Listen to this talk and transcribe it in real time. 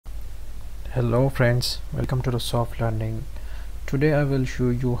Hello friends, welcome to the soft learning. Today I will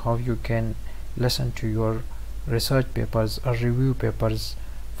show you how you can listen to your research papers or review papers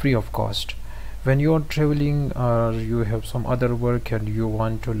free of cost. When you are traveling or you have some other work and you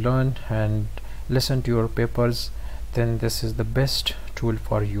want to learn and listen to your papers, then this is the best tool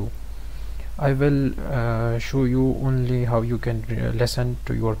for you. I will show you only how you can listen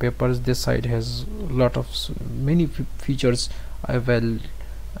to your papers. This site has a lot of many features. I will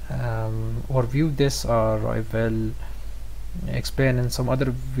overview this, or I will explain in some other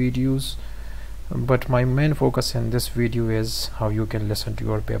videos, but my main focus in this video is how you can listen to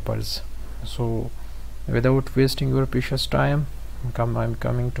your papers. So without wasting your precious time, I'm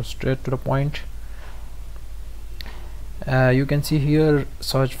coming to straight to the point. You can see here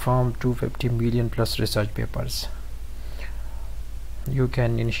search from 250 million plus research papers. You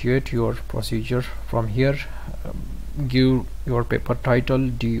can initiate your procedure from here. Give your paper title,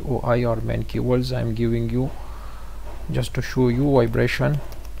 DOI or main keywords. I'm giving you just to show you vibration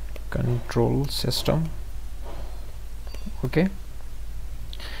control system. Okay,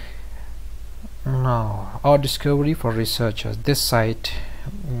 now our discovery for researchers. This site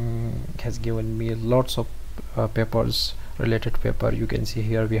has given me lots of papers, related paper. You can see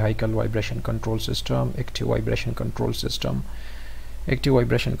here vehicle vibration control system, active vibration control system, active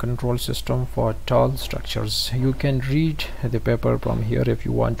vibration control system for tall structures. You can read the paper from here if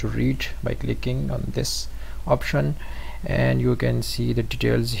you want to read by clicking on this option, and you can see the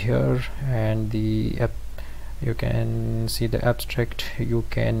details here, and you can see the abstract. You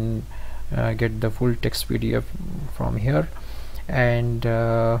can get the full text PDF from here, and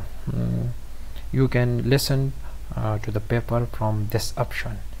you can listen to the paper from this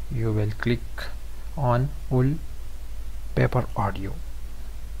option. You will click on full paper audio.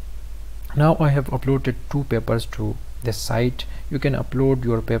 Now I have uploaded two papers to this site. You can upload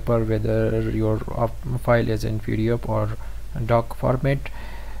your paper whether your file is in PDF or doc format.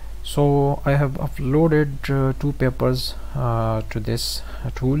 So I have uploaded two papers to this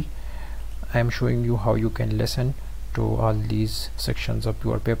tool. I am showing you how you can listen to all these sections of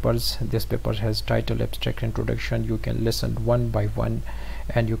your papers. This paper has title, abstract, introduction. You can listen one by one,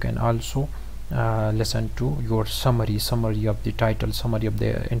 and you can also listen to your summary of the title, summary of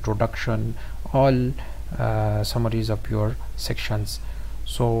the introduction, all summaries of your sections.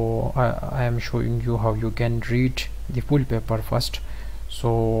 So I am showing you how you can read the full paper first.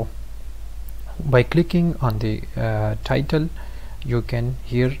 So by clicking on the title, you can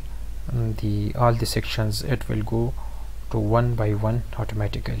hear all the sections. It will go to one by one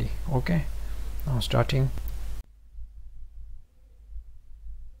automatically. Okay, now starting.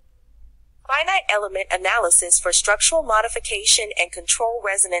 Finite element analysis for structural modification and control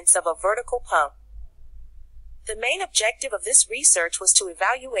resonance of a vertical pump. The main objective of this research was to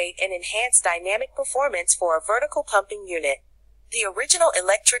evaluate and enhance dynamic performance for a vertical pumping unit. The original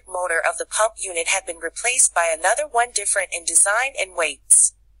electric motor of the pump unit had been replaced by another one different in design and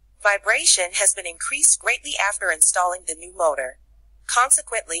weights. Vibration has been increased greatly after installing the new motor.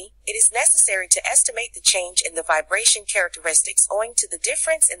 Consequently, it is necessary to estimate the change in the vibration characteristics owing to the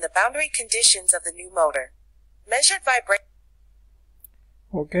difference in the boundary conditions of the new motor. Measured vibration.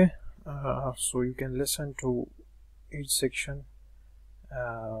 Okay, so you can listen to each section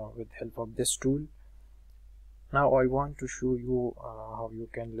with help of this tool. Now I want to show you how you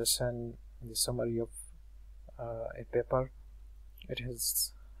can listen the summary of a paper. It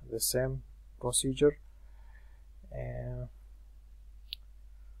has the same procedure.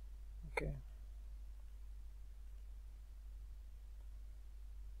 Okay,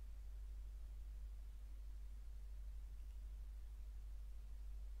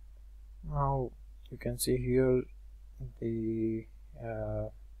 now you can see here the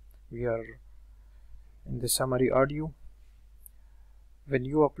we are in the summary audio. When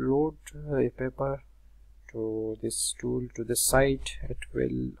you upload a paper to this tool, to this site, it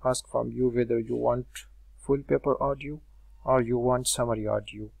will ask from you whether you want full paper audio or you want summary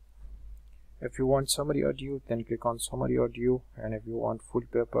audio. If you want summary audio, then click on summary audio, and if you want full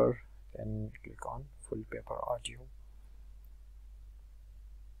paper, then click on full paper audio.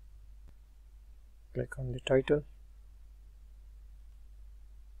 Click on the title.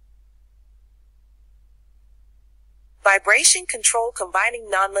 Vibration control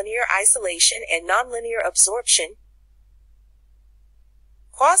combining nonlinear isolation and nonlinear absorption.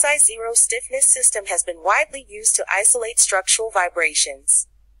 Quasi-zero stiffness system has been widely used to isolate structural vibrations.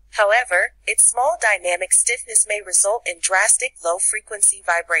 However, its small dynamic stiffness may result in drastic low-frequency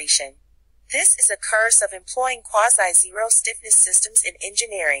vibration. This is a curse of employing quasi-zero stiffness systems in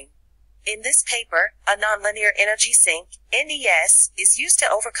engineering. In this paper, a nonlinear energy sink, NES, is used to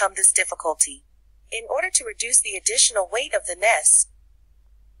overcome this difficulty. In order to reduce the additional weight of the NES.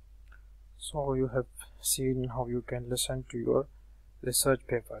 So you have seen how you can listen to your research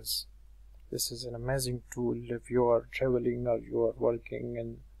papers. This is an amazing tool if you are traveling or you are working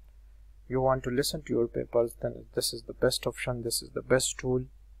and you want to listen to your papers, then this is the best option. This is the best tool.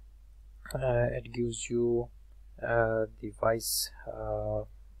 It gives you the voice,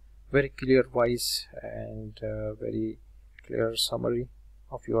 very clear voice and very clear summary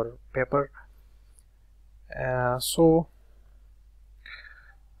of your paper. So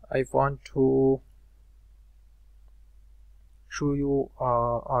I want to show you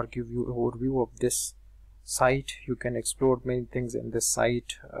or give you an overview of this site. You can explore many things in this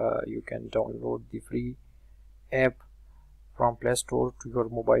site. You can download the free app from Play Store to your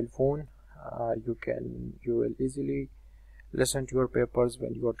mobile phone. You will easily listen to your papers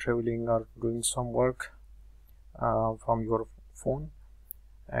when you are traveling or doing some work from your phone.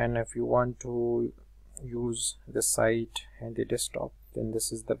 And if you want to use the site and the desktop, then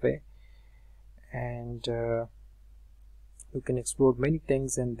this is the way. And you can explore many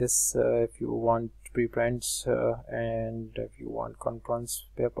things in this. If you want preprints and if you want conference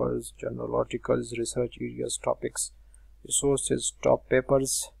papers, journal articles, research areas, topics, resources, top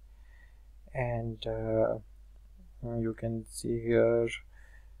papers, and you can see here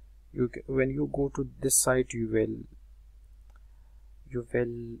when you go to this site you will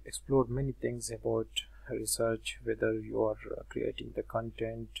explore many things about research, whether you are creating the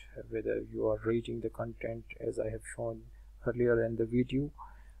content, whether you are reading the content, as I have shown earlier in the video.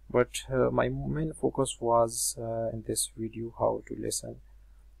 But my main focus was in this video how to listen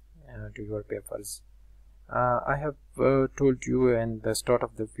to your papers. I have told you in the start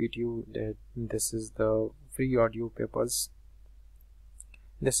of the video that this is the free audio papers.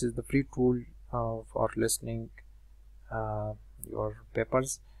 This is the free tool for listening your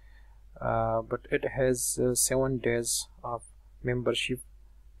papers, but it has 7 days of membership,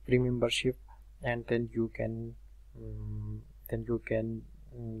 free membership, and then you can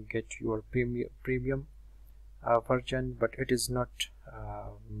get your premium version, but it is not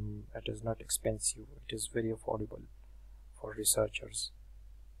expensive. It is very affordable for researchers.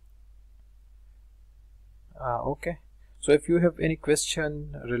 Okay, so if you have any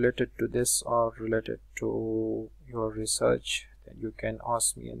question related to this or related to your research, then you can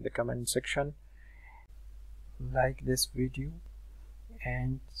ask me in the comment section. Like this video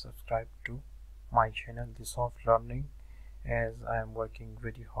and subscribe to my channel, The Soft Learning, as I am working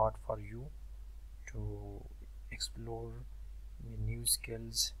very hard for you to explore new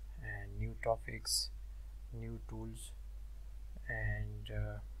skills and new topics, new tools, and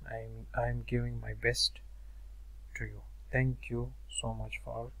I'm giving my best to you. Thank you so much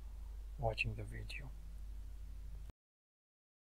for watching the video.